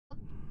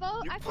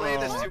You play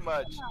this too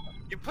much.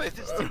 You play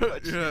this too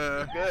much.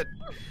 Yeah. Good.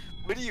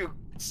 What are you,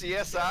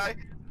 CSI?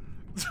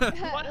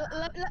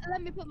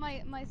 let me put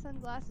my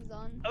sunglasses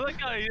on. I like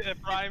how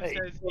Prime Hey,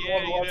 says,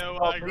 yeah, you know,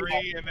 I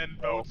agree, and then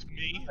votes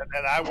me. And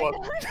then I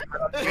wasn't.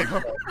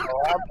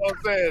 All I'm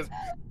saying is,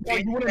 Oh,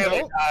 you want to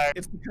Taylor know? died.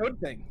 It's the code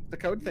thing. The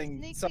code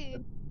thing. Sneaky.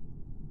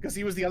 Because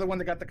he was the other one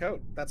that got the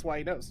code. That's why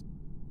he knows.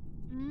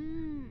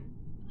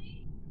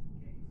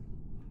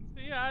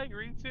 Yeah, I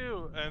agree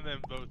too, and then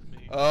votes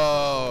me.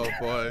 Oh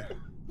boy.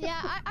 Yeah,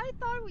 I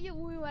thought we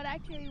would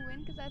actually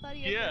win because I thought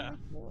you. Yeah.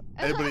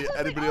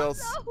 Anybody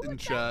else in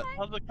chat? I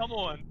was like, come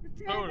on.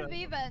 The turn of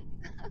the event.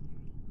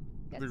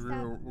 I think we're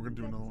gonna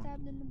do another one.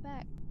 Stabbed in the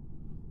back.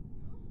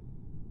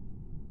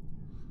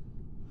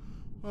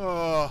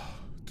 Oh,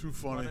 too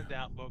funny. When in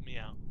doubt, vote me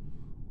out.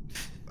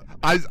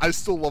 I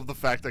still love the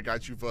fact I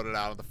got you voted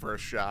out in the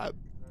first shot.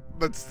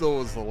 That still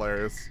was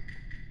hilarious.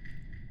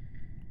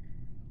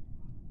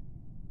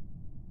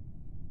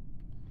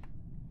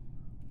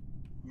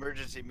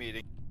 Emergency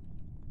meeting.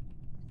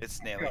 It's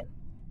Snaily.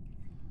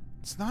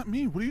 It's not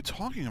me. What are you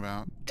talking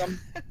about?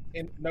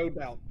 No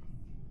doubt.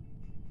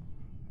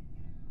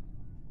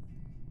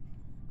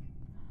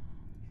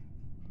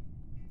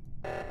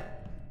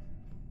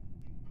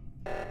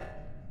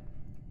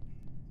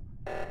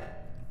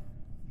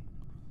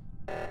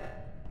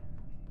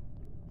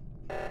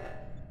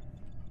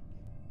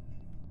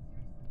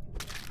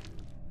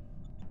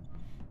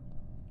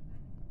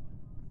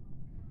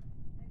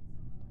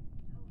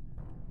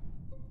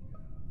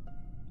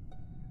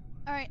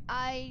 Alright,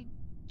 I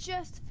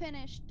just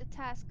finished the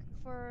task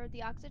for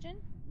the oxygen.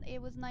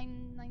 It was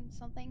 9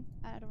 something.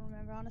 I don't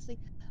remember honestly.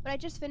 But I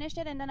just finished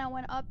it and then I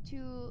went up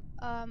to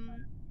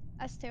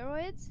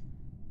asteroids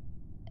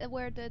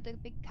where the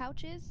big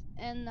couch is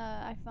and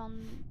I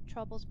found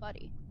Trouble's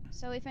body.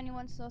 So if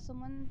anyone saw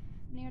someone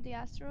near the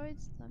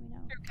asteroids, let me know.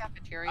 Your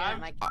cafeteria.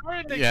 I'm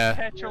trying to Yeah.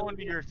 catch on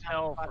to your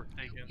tail for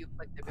taking. You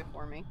clicked it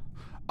before me.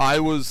 I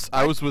was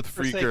with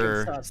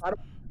Freaker. I don't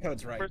think the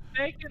code's right.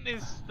 Forsaken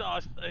is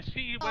sus.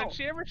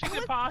 Whenever she's was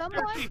imposter,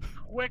 someone- she's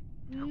quick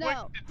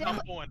No, to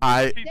jump on.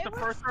 I- She's there the was-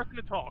 first person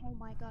to talk. Oh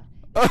my god.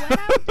 When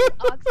I did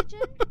oxygen,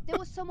 there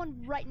was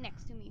someone right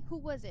next to me. Who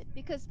was it?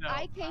 Because No,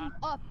 I came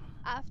up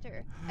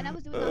after and I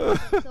was doing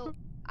oxygen, so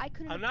I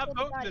couldn't. I'm not kill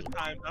the voting this body.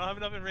 time. I don't have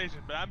enough information,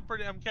 but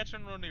I'm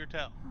catching on to your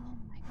tail. Oh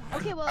my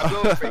god. Okay, well, I'll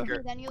go with stick with Freaker.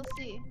 me then you'll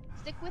see.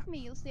 Stick with me,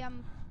 you'll see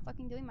I'm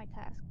fucking doing my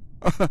task.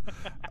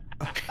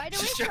 By the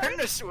way, She's starting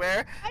to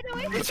swear. by the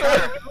way, She's for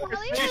starting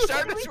Sally, she's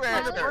starting to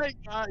swear Sally,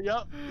 to her.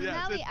 Yep. Yeah,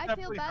 Nally, it's I feel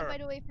definitely bad her. by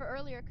the way for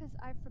earlier because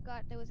I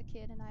forgot there was a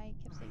kid and I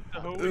kept saying.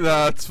 So fuck. who-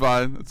 No, it's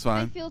fine. It's I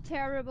fine. feel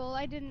terrible.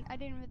 I didn't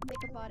even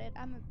think about it.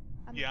 I'm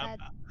Yeah, bad.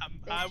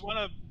 I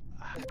wanna.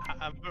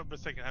 I'm for a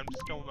second. I'm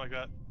just going with my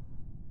gut.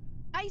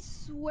 I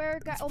swear,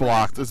 guys. It's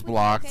blocked, it's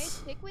blocked. Okay,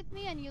 stick with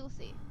me and you'll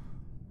see.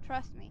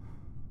 Trust me.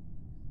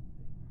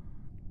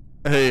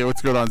 Hey,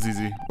 what's going on,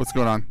 ZZ? What's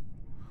going on?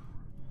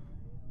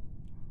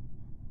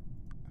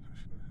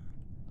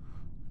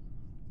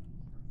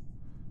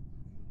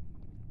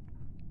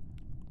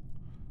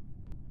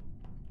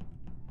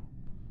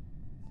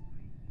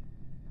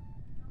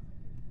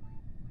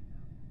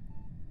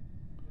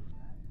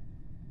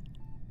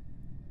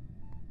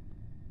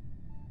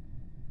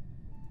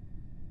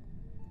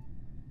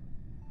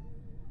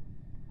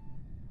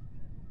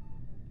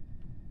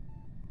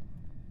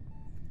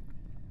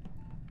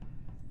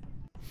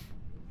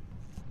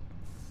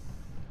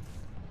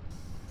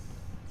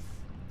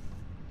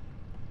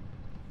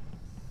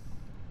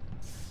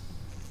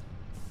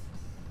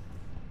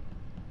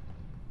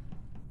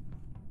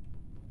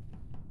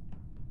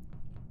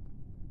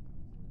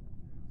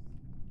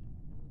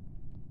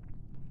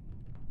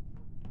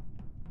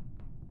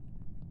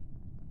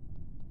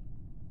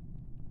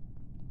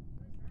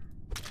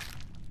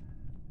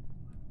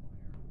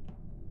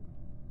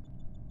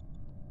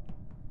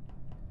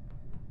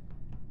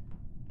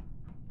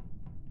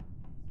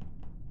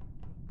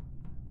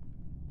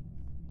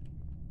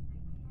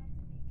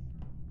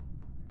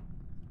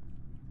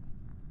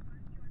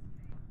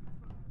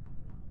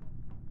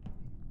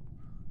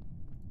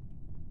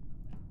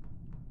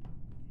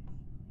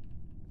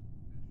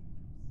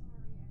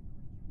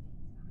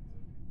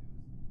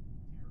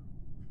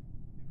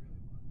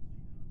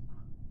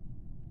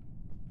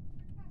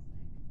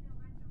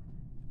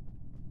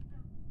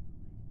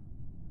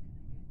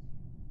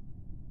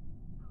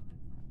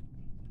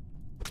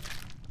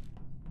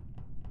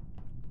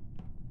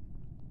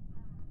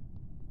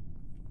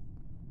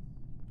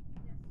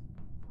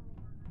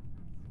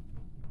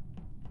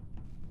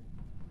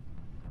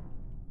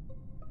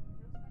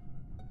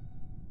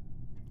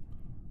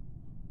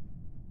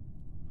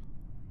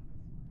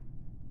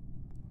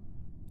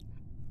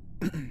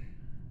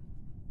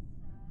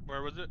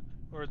 Where was it?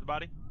 Where was the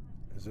body?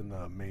 It's in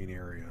the main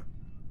area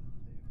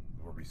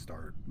where we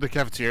start. The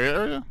cafeteria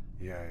area?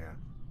 Yeah,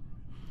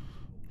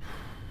 yeah.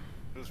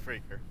 Who's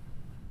Freaker?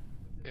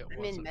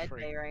 I'm in med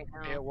bay right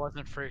now. It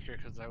wasn't Freaker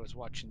because I was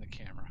watching the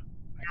camera.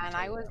 And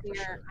I was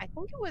near, I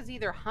think it was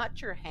either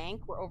Hutch or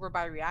Hank were over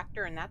by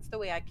reactor, and that's the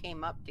way I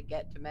came up to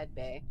get to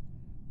medbay.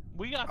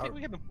 I think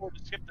we can afford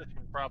to skip this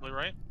one, probably,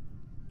 right?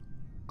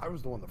 I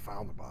was the one that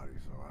found the body,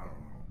 so I don't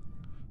know.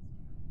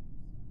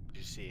 Did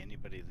you see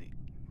anybody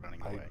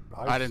running away?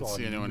 I didn't saw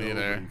see anyone nobody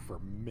either. for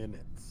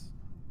minutes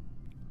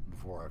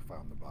before I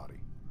found the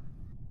body.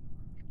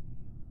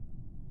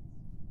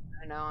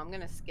 I know, I'm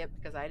gonna skip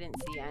because I didn't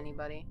see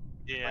anybody.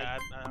 Yeah,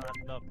 Like,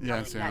 Yeah, I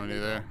didn't see anyone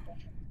either.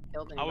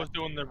 Killed I was anybody.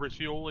 doing the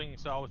refueling,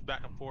 so I was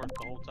back and forth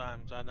the whole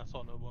time, so I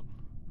saw no one.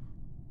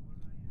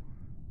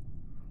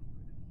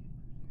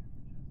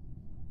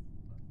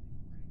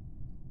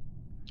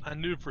 I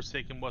knew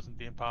Forsaken wasn't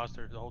the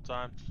imposter the whole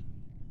time.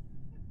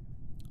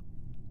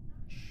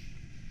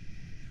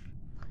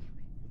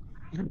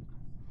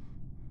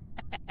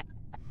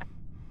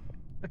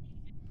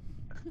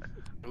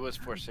 Who was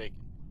Forsaken?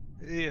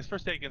 Yeah, it's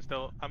Forsaken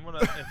still. I'm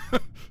gonna.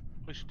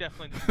 We should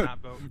definitely not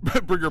vote.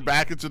 Bring her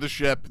back into the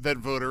ship, then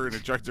vote her and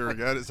eject her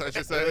again. Is that what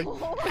you're saying?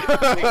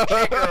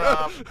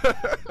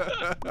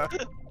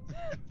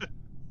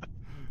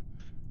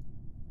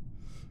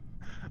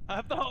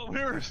 I thought we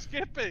were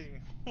skipping.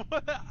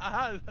 What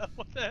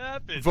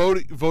happened?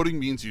 Voting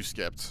means you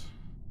skipped.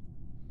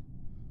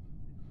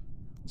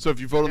 So if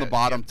you vote on the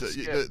bottom,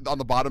 on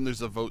the bottom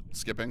there's a vote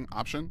skipping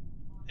option.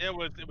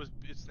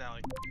 It's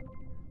Snally.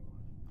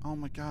 Oh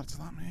my God, it's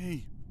not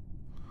me.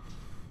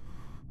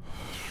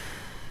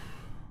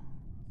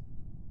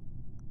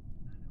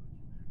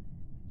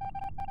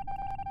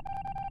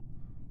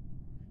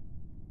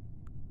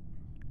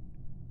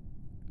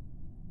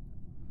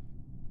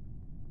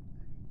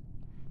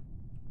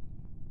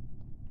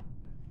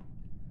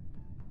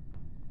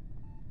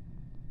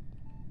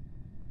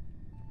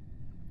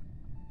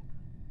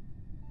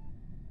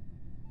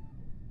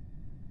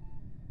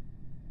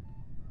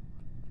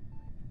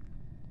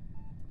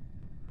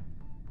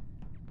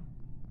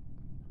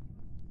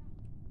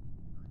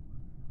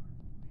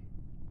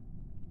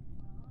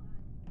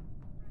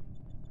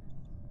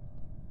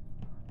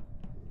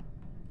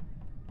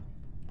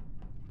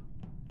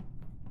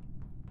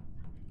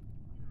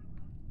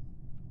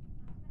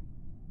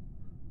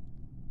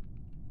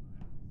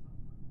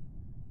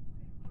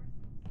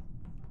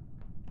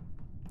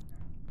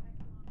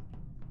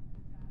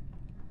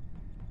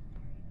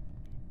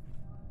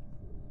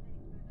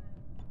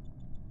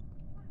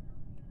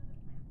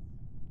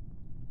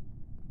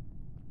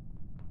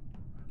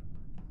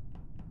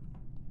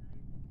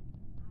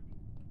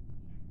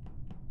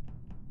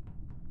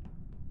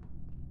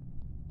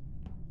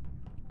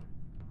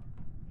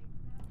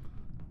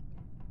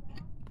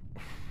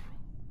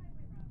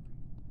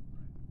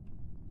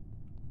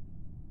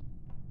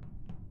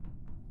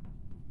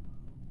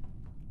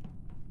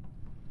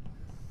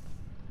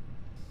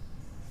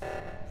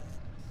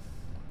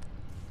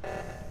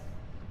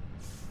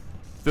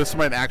 This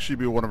might actually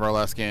be one of our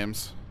last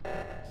games.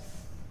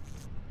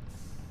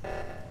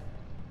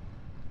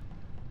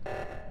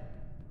 I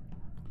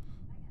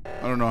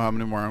don't know how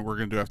many more we're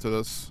gonna do after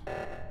this.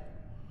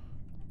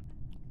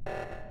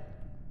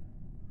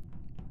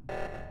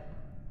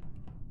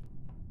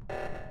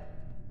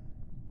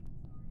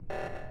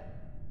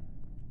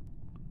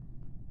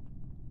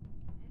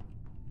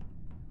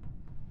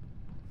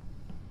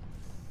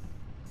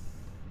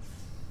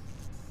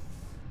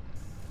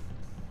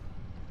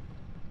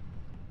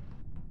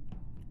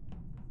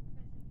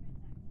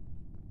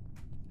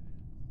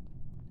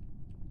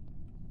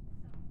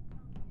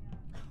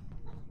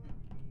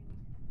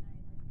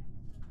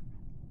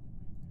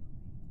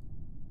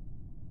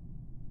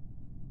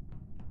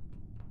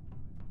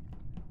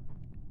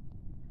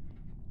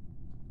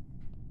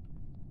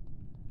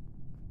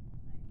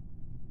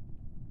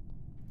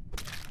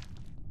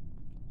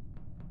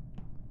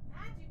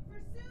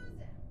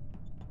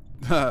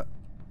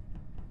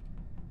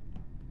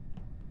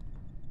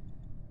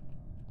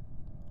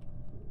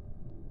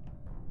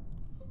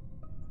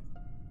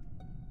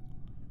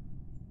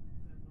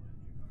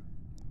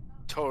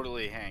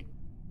 Totally, Hank.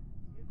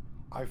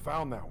 I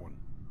found that one.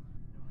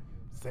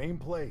 Same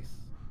place.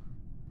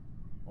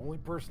 Only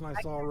person I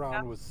saw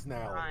around was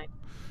Snally.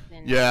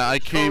 Yeah, I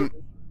came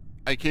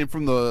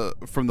from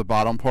the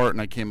bottom part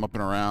and I came up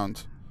and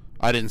around.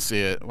 I didn't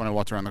see it when I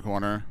walked around the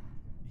corner.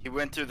 He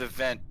went through the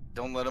vent.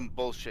 Don't let him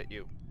bullshit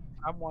you.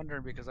 I'm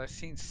wondering because I've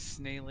seen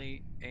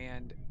Snaily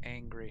and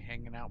Angry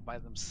hanging out by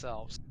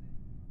themselves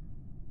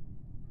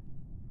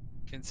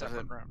in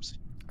separate rooms.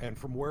 And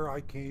from where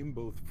I came,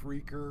 both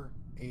Freaker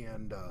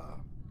and I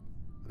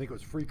think it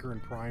was Freaker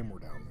and Prime were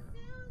down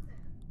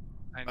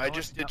there. I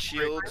just did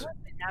shields,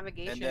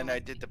 and then I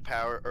did the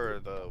power or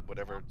the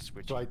whatever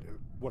switch. So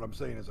what I'm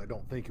saying is I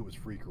don't think it was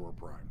Freaker or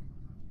Prime.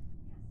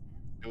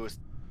 It was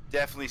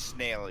definitely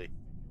Snaily.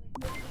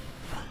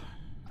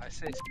 I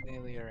say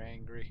Snaily or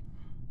Angry,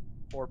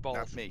 or both.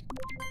 Not me.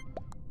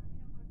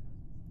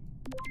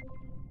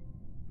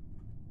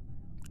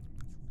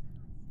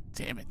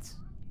 Damn it.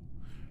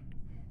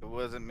 It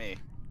wasn't me.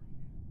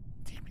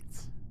 Damn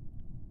it.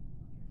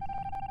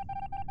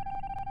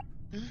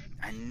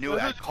 I knew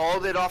it. I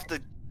called it off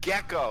the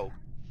get-go.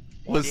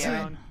 Listen.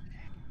 Down.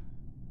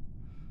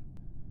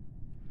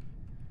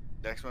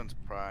 Next one's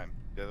Prime.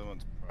 The other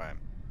one's Prime.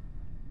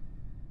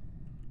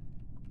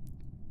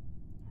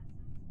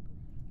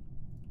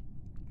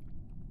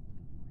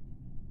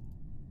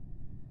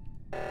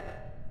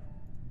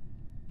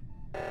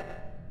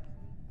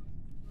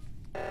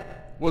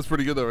 Was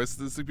pretty good though, right,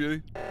 Statistic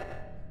Beauty?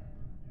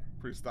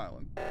 Pretty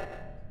styling. Hey,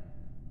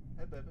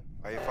 baby.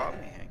 Why you following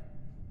me, Hank?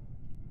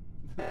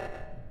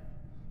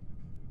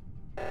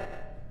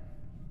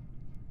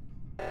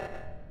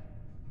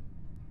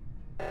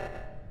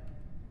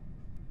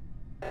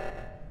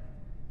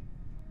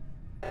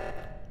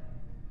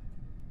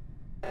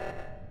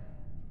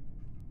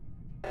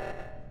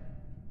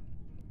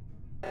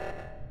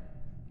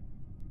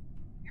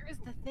 Where is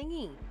the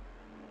thingy?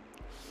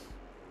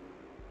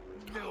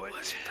 No,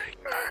 it's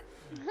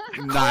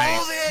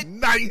Nice.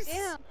 Nice.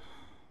 Yeah.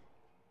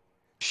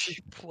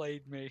 She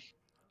played me.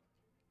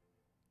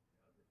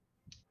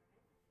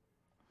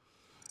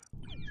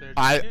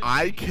 I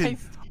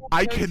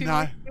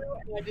cannot.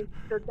 And I just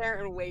stood there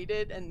and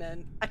waited, and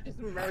then I just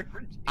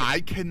murdered you.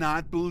 I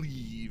cannot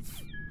believe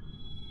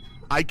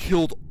I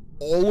killed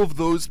all of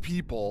those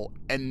people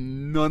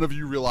and none of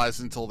you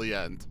realized until the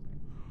end.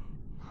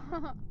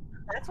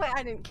 That's why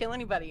I didn't kill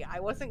anybody. I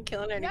wasn't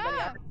killing anybody.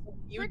 Yeah.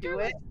 You Fricker do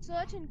it. was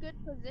such in good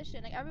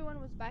position. Like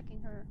everyone was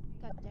backing her.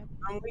 God damn.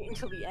 I'm waiting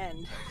till the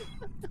end.